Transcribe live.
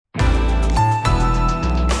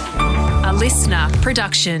listener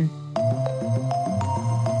production.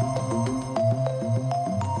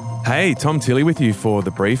 Hey, Tom Tilley with you for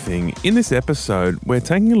The Briefing. In this episode, we're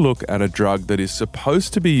taking a look at a drug that is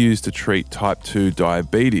supposed to be used to treat type 2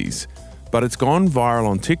 diabetes, but it's gone viral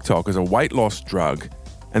on TikTok as a weight loss drug,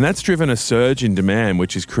 and that's driven a surge in demand,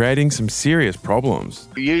 which is creating some serious problems.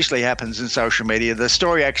 It usually happens in social media. The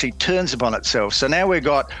story actually turns upon itself. So now we've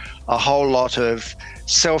got a whole lot of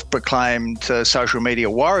self-proclaimed social media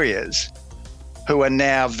warriors who are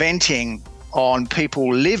now venting on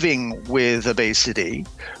people living with obesity,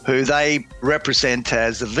 who they represent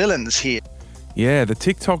as the villains here. Yeah, the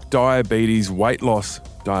TikTok diabetes weight loss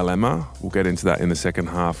dilemma. We'll get into that in the second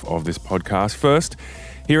half of this podcast. First,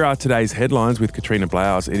 here are today's headlines with Katrina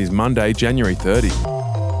Blowers. It is Monday, January 30.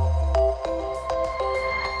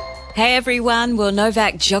 Hey everyone, well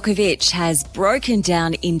Novak Djokovic has broken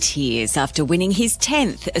down in tears after winning his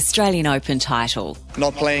 10th Australian Open title.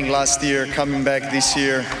 Not playing last year, coming back this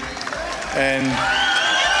year, and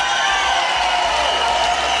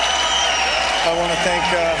I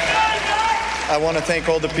want to thank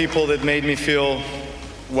all the people that made me feel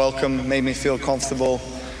welcome, made me feel comfortable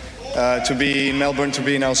to be in Melbourne, to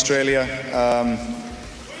be in Australia.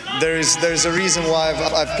 There's a reason why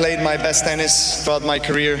I've played my best tennis throughout my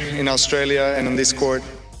career in Australia and on this court.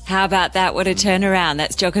 How about that? What a turnaround.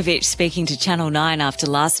 That's Djokovic speaking to Channel 9 after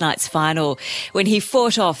last night's final when he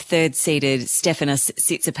fought off third-seeded Stefanos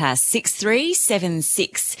Tsitsipas 6-3,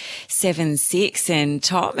 7-6, 7-6. And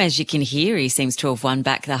Tom, as you can hear, he seems to have won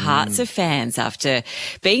back the hearts of fans after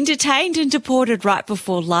being detained and deported right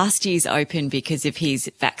before last year's Open because of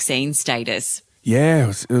his vaccine status. Yeah,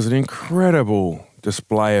 it was an incredible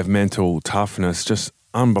display of mental toughness, just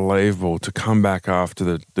unbelievable to come back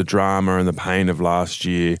after the drama and the pain of last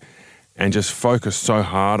year and just focus so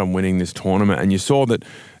hard on winning this tournament. And you saw that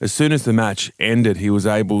as soon as the match ended, he was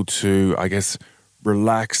able to, I guess,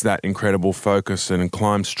 relax that incredible focus and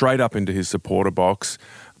climb straight up into his supporter box.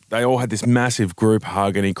 They all had this massive group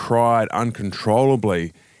hug and he cried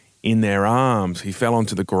uncontrollably in their arms. He fell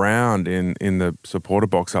onto the ground in the supporter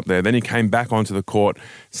box up there. Then he came back onto the court,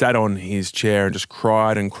 sat on his chair and just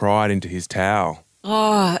cried and cried into his towel.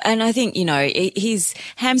 Oh, and I think, his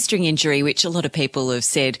hamstring injury, which a lot of people have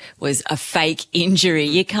said was a fake injury,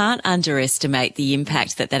 you can't underestimate the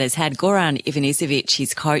impact that has had. Goran Ivanisevic,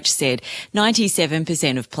 his coach, said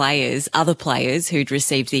 97% of other players who'd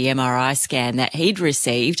received the MRI scan that he'd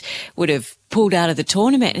received would have pulled out of the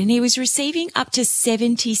tournament, and he was receiving up to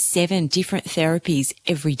 77 different therapies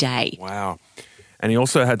every day. Wow. And he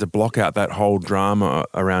also had to block out that whole drama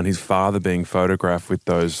around his father being photographed with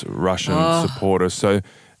those Russian supporters. So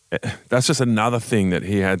that's just another thing that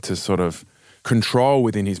he had to sort of control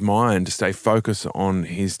within his mind to stay focused on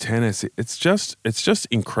his tennis. It's just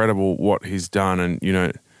incredible what he's done. And,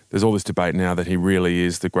 there's all this debate now that he really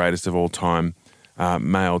is the greatest of all time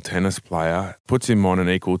male tennis player. Puts him on an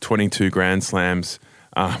equal 22 Grand Slams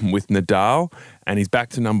with Nadal, and he's back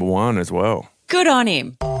to number one as well. Good on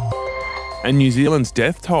him. And New Zealand's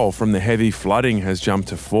death toll from the heavy flooding has jumped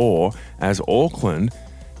to 4 as Auckland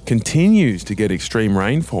continues to get extreme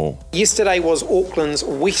rainfall. Yesterday was Auckland's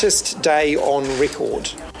wettest day on record.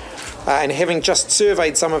 And having just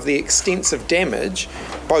surveyed some of the extensive damage,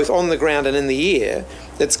 both on the ground and in the air,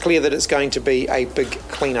 it's clear that it's going to be a big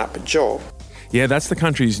clean-up job. Yeah, that's the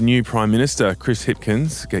country's new Prime Minister, Chris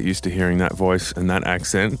Hipkins. Get used to hearing that voice and that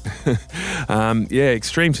accent.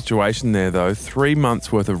 Extreme situation there, though. 3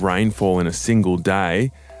 months' worth of rainfall in a single day.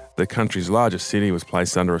 The country's largest city was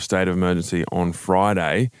placed under a state of emergency on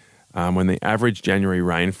Friday when the average January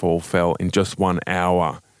rainfall fell in just 1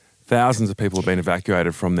 hour. Thousands of people have been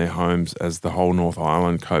evacuated from their homes as the whole North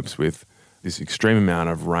Island copes with this extreme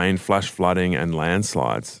amount of rain, flash flooding and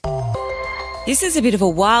landslides. This is a bit of a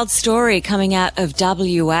wild story coming out of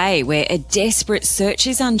WA, where a desperate search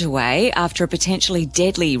is underway after a potentially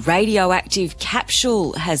deadly radioactive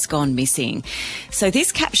capsule has gone missing. So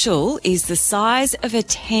this capsule is the size of a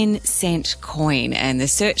 10-cent coin, and the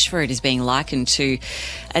search for it is being likened to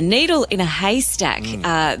a needle in a haystack.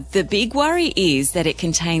 The big worry is that it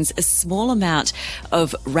contains a small amount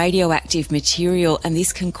of radioactive material, and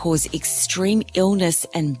this can cause extreme illness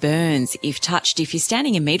and burns if touched. If you're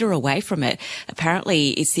standing a metre away from it, apparently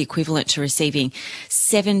it's the equivalent to receiving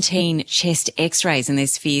 17 chest x-rays, and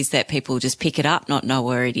there's fears that people just pick it up, not know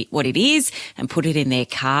what it is, and put it in their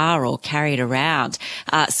car or carry it around.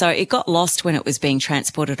 So it got lost when it was being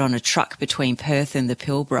transported on a truck between Perth and the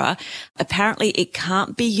Pilbara. Apparently it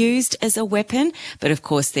can't be used as a weapon, but of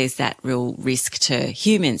course there's that real risk to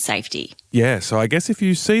human safety. Yeah, so I guess if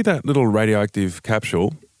you see that little radioactive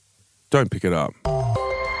capsule, don't pick it up.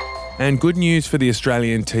 And good news for the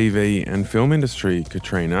Australian TV and film industry,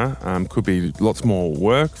 Katrina. Could be lots more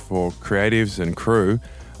work for creatives and crew.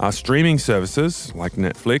 Streaming services like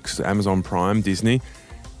Netflix, Amazon Prime, Disney,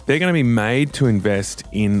 they're going to be made to invest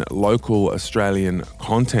in local Australian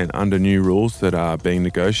content under new rules that are being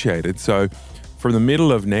negotiated. So from the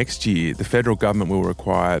middle of next year, the federal government will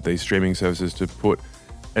require these streaming services to put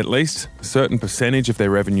at least a certain percentage of their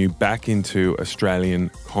revenue back into Australian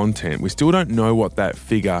content. We still don't know what that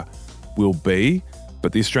figure will be,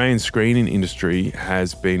 but the Australian screening industry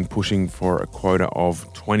has been pushing for a quota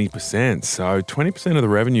of 20%. So 20% of the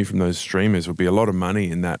revenue from those streamers would be a lot of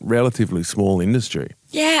money in that relatively small industry.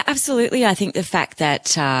 Yeah, absolutely. I think the fact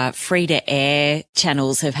that free-to-air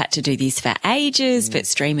channels have had to do this for ages, but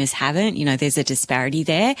streamers haven't, there's a disparity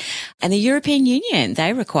there. And the European Union,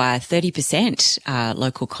 they require 30%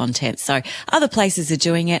 local content. So other places are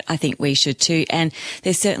doing it. I think we should too. And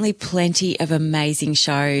there's certainly plenty of amazing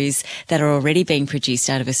shows that are already being produced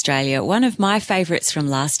out of Australia. One of my favourites from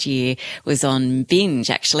last year was on Binge,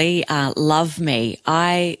 actually, Love Me.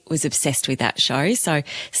 I was obsessed with that show. So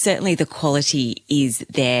certainly the quality is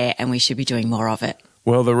there and we should be doing more of it.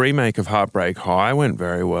 Well, the remake of Heartbreak High went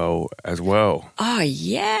very well as well. Oh,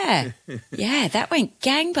 yeah. Yeah, that went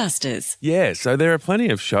gangbusters. Yeah, so there are plenty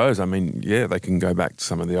of shows. I mean, yeah, they can go back to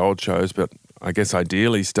some of the old shows, but I guess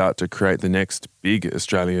ideally start to create the next big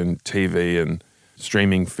Australian TV and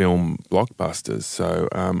streaming film blockbusters. So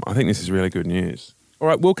I think this is really good news. All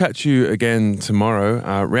right, we'll catch you again tomorrow.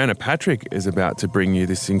 Rhianna Patrick is about to bring you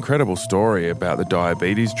this incredible story about the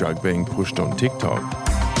diabetes drug being pushed on TikTok.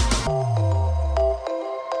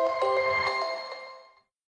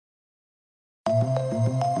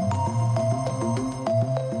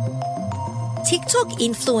 TikTok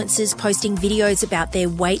influencers posting videos about their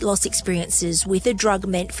weight loss experiences with a drug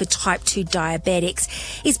meant for type 2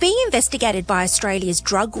 diabetics is being investigated by Australia's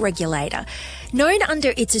drug regulator. Known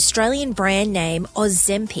under its Australian brand name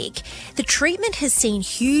Ozempic, the treatment has seen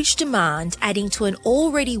huge demand, adding to an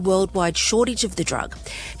already worldwide shortage of the drug.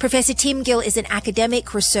 Professor Tim Gill is an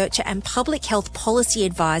academic, researcher and public health policy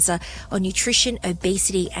advisor on nutrition,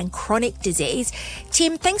 obesity and chronic disease.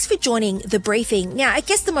 Tim, thanks for joining the briefing. Now, I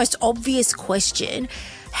guess the most obvious question,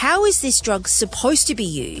 how is this drug supposed to be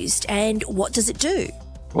used and what does it do?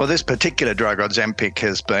 Well, this particular drug, Ozempic,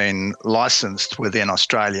 has been licensed within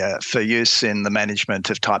Australia for use in the management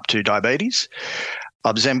of type 2 diabetes.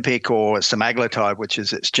 Ozempic, or semaglutide, which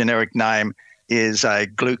is its generic name, is a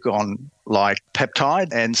glucagon-like peptide.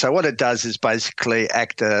 And so what it does is basically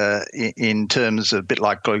act in terms of a bit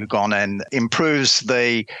like glucagon and improves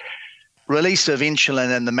the release of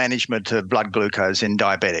insulin and the management of blood glucose in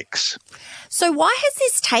diabetics. So why has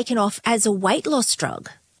this taken off as a weight loss drug?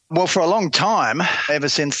 Well, for a long time, ever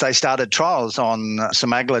since they started trials on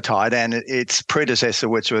semaglutide and its predecessor,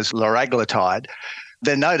 which was liraglutide,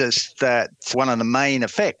 they noticed that one of the main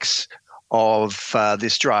effects of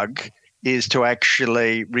this drug is to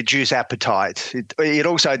actually reduce appetite. It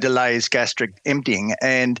also delays gastric emptying.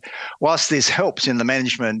 And whilst this helps in the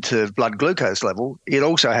management of blood glucose level, it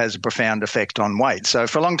also has a profound effect on weight. So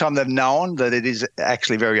for a long time, they've known that it is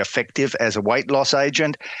actually very effective as a weight loss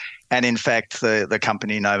agent. And in fact, the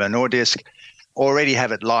company Novo Nordisk already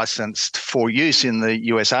have it licensed for use in the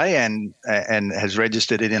USA and has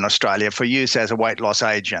registered it in Australia for use as a weight loss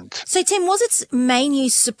agent. So, Tim, was its main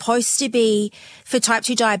use supposed to be for type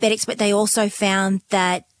 2 diabetics, but they also found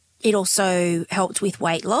that it also helped with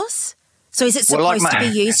weight loss? So is it supposed to be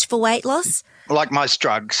used for weight loss? Like most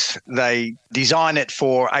drugs, they design it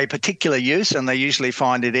for a particular use and they usually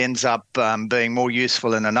find it ends up being more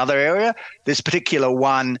useful in another area. This particular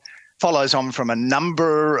one follows on from a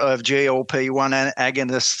number of GLP-1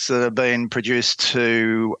 agonists that have been produced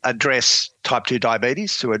to address type 2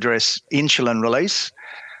 diabetes, to address insulin release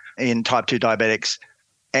in type 2 diabetics.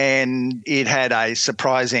 And it had a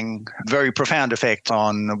surprising, very profound effect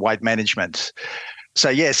on weight management. So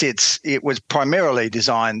yes, it was primarily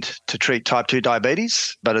designed to treat type 2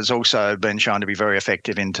 diabetes, but it's also been shown to be very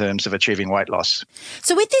effective in terms of achieving weight loss.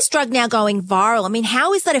 So with this drug now going viral, I mean,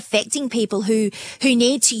 how is that affecting people who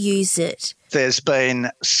need to use it? There's been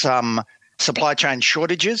some supply chain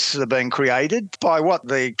shortages that are being created by what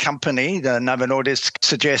the company, the Novo Nordisk,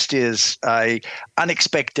 suggests is a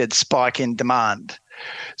unexpected spike in demand.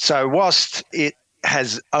 So whilst it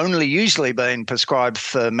has only usually been prescribed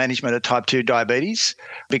for management of type 2 diabetes,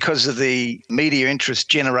 because of the media interest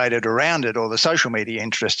generated around it, or the social media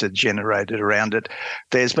interest generated around it,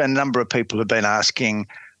 there's been a number of people who have been asking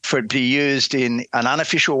for it to be used in an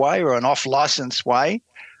unofficial way or an off-licence way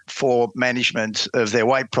for management of their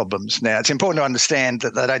weight problems. Now, it's important to understand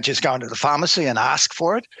that they don't just go into the pharmacy and ask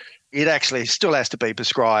for it. It actually still has to be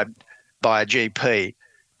prescribed by a GP.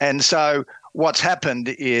 And so what's happened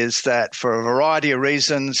is that for a variety of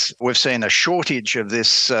reasons, we've seen a shortage of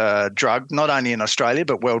this drug, not only in Australia,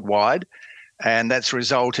 but worldwide. And that's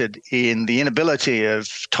resulted in the inability of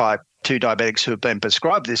type 2 diabetics who have been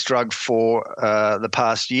prescribed this drug for the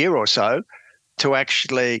past year or so to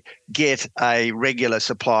actually get a regular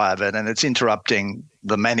supply of it, and it's interrupting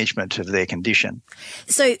the management of their condition.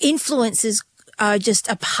 So influencers are just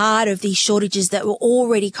a part of these shortages that were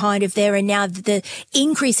already kind of there, and now the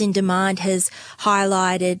increase in demand has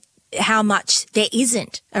highlighted how much there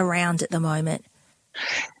isn't around at the moment.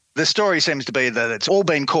 The story seems to be that it's all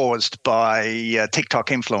been caused by TikTok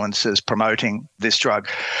influencers promoting this drug.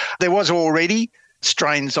 There was already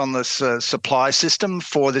strains on this supply system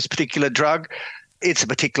for this particular drug. It's a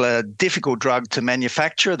particular difficult drug to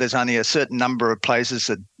manufacture. There's only a certain number of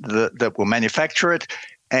places that will manufacture it.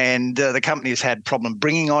 And the company has had problem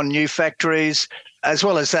bringing on new factories. As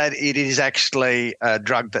well as that, it is actually a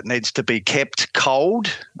drug that needs to be kept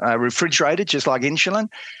cold, refrigerated, just like insulin.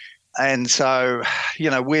 And so,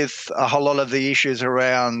 with a whole lot of the issues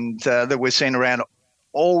around that we're seeing around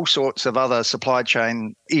all sorts of other supply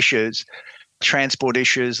chain issues, transport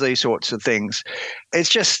issues, these sorts of things, it's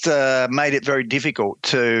just made it very difficult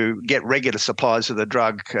to get regular supplies of the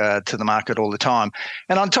drug to the market all the time.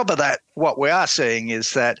 And on top of that, what we are seeing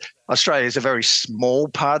is that Australia is a very small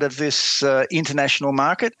part of this international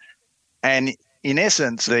market. And in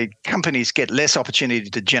essence, the companies get less opportunity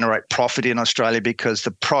to generate profit in Australia because the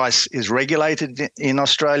price is regulated in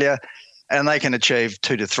Australia, and they can achieve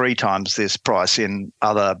 2 to 3 times this price in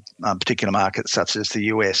other particular markets such as the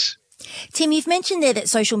US. Tim, you've mentioned there that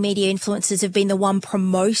social media influencers have been the one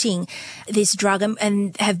promoting this drug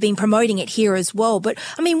and have been promoting it here as well. But,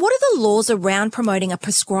 what are the laws around promoting a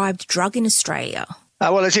prescribed drug in Australia?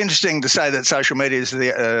 Well, it's interesting to say that social media is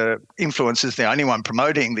the influencers, the only one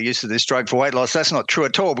promoting the use of this drug for weight loss. That's not true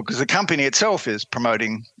at all, because the company itself is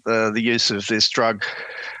promoting the use of this drug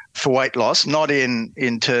for weight loss, not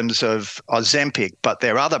in terms of Ozempic, but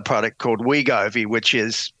their other product called Wegovy, which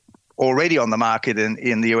is already on the market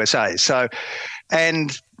in the USA. So,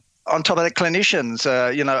 and on top of that, clinicians,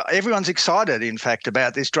 everyone's excited, in fact,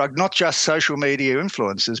 about this drug, not just social media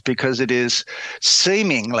influencers, because it is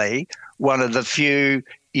seemingly one of the few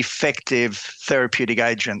effective therapeutic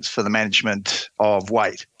agents for the management of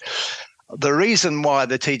weight. The reason why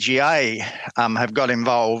the TGA have got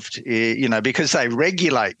involved, because they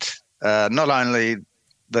regulate not only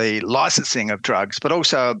the licensing of drugs, but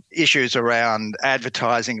also issues around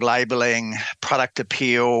advertising, labelling, product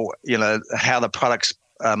appeal, how the products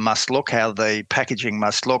must look, how the packaging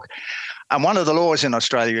must look. And one of the laws in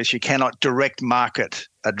Australia is you cannot direct market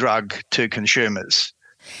a drug to consumers.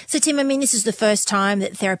 So, Tim, this is the first time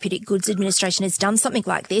that Therapeutic Goods Administration has done something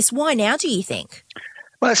like this. Why now, do you think?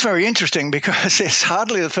 Well, it's very interesting because it's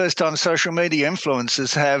hardly the first time social media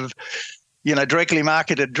influencers have directly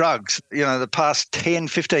marketed drugs. The past 10,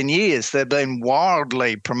 15 years, they've been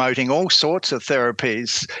wildly promoting all sorts of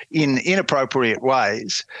therapies in inappropriate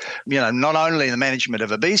ways, not only the management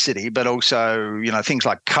of obesity, but also, things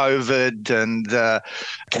like COVID and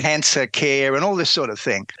cancer care and all this sort of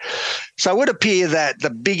thing. So it would appear that the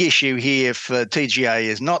big issue here for TGA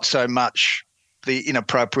is not so much the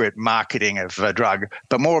inappropriate marketing of a drug,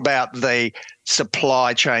 but more about the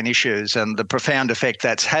supply chain issues and the profound effect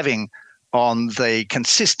that's having on the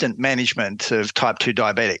consistent management of type 2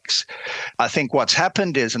 diabetics. I think what's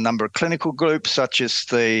happened is a number of clinical groups, such as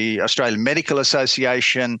the Australian Medical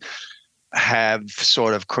Association, have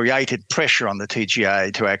sort of created pressure on the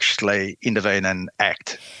TGA to actually intervene and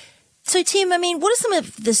act. So, Tim, what are some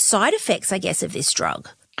of the side effects, I guess, of this drug?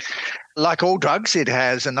 Like all drugs, it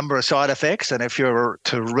has a number of side effects, and if you're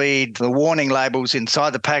to read the warning labels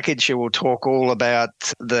inside the package, it will talk all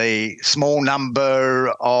about the small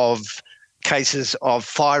number of cases of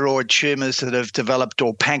thyroid tumours that have developed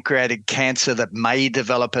or pancreatic cancer that may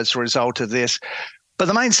develop as a result of this. But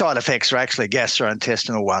the main side effects are actually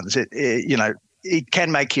gastrointestinal ones. It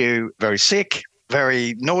can make you very sick,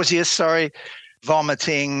 very nauseous,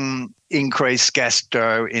 vomiting, increased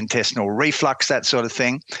gastrointestinal reflux, that sort of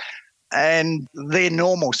thing. And they're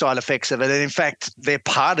normal side effects of it. And in fact, they're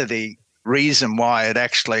part of the reason why it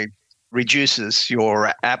actually reduces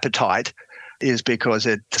your appetite, is because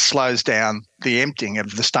it slows down the emptying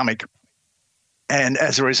of the stomach. And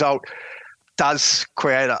as a result, does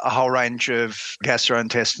create a whole range of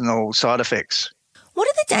gastrointestinal side effects. What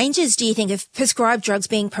are the dangers, do you think, of prescribed drugs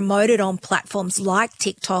being promoted on platforms like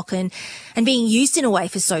TikTok and being used in a way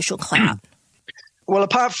for social clout? Well,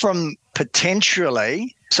 apart from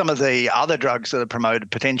potentially Some of the other drugs that are promoted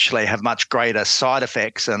potentially have much greater side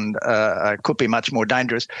effects and could be much more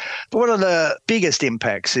dangerous. But one of the biggest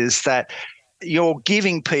impacts is that you're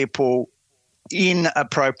giving people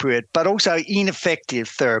inappropriate but also ineffective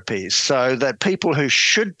therapies, so that people who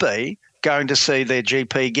should be going to see their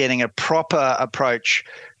GP getting a proper approach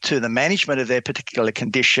to the management of their particular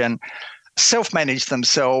condition self-manage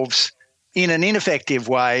themselves in an ineffective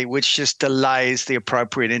way, which just delays the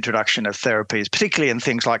appropriate introduction of therapies, particularly in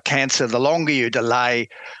things like cancer. The longer you delay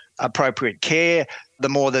appropriate care, the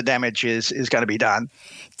more the damage is going to be done.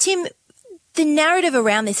 Tim, the narrative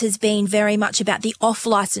around this has been very much about the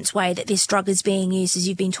off-licence way that this drug is being used, as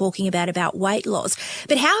you've been talking about weight loss.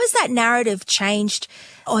 But how has that narrative changed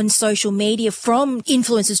on social media from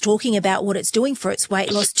influencers talking about what it's doing for its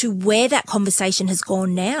weight loss to where that conversation has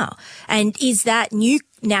gone now? And is that new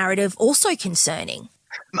narrative also concerning?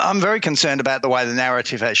 I'm very concerned about the way the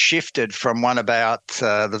narrative has shifted from one about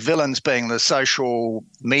the villains being the social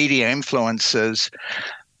media influencers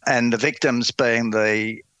and the victims being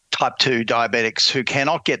the type 2 diabetics who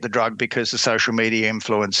cannot get the drug because the social media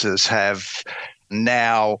influencers have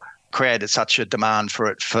now created such a demand for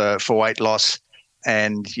it for weight loss.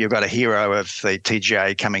 And you've got a hero of the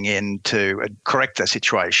TGA coming in to correct the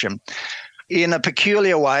situation. In a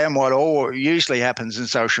peculiar way, and what all usually happens in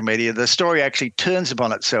social media, the story actually turns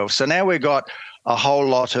upon itself. So now we've got a whole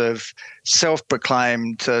lot of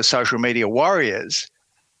self-proclaimed social media warriors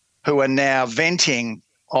who are now venting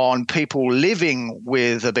on people living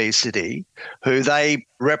with obesity, who they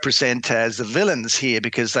represent as the villains here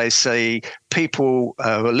because they see people who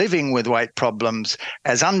are living with weight problems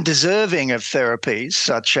as undeserving of therapies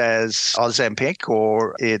such as Ozempic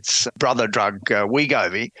or its brother drug,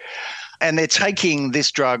 Wegovy. And they're taking this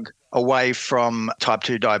drug away from type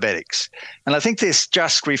 2 diabetics. And I think this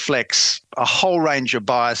just reflects a whole range of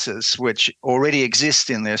biases which already exist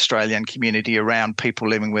in the Australian community around people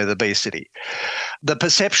living with obesity. The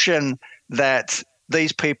perception that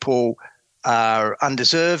these people are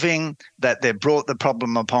undeserving, that they've brought the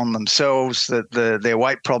problem upon themselves, that their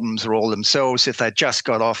weight problems are all themselves. If they just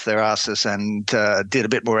got off their asses and did a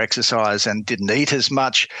bit more exercise and didn't eat as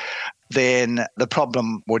much, then the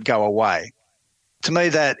problem would go away. To me,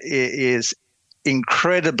 that is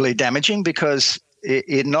incredibly damaging because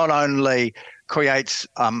it not only creates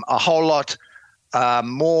a whole lot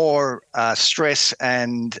more stress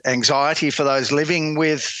and anxiety for those living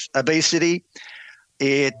with obesity,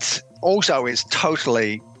 it also is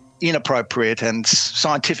totally inappropriate and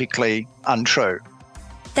scientifically untrue.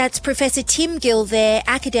 That's Professor Tim Gill there,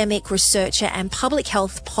 academic researcher and public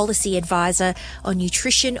health policy advisor on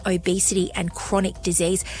nutrition, obesity and chronic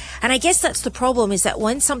disease. And I guess that's the problem, is that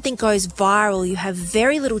when something goes viral, you have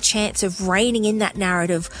very little chance of reining in that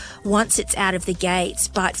narrative once it's out of the gates.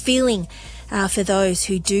 But feeling for those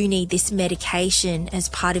who do need this medication as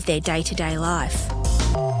part of their day-to-day life.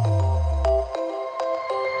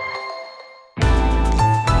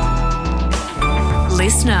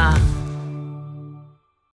 Listener.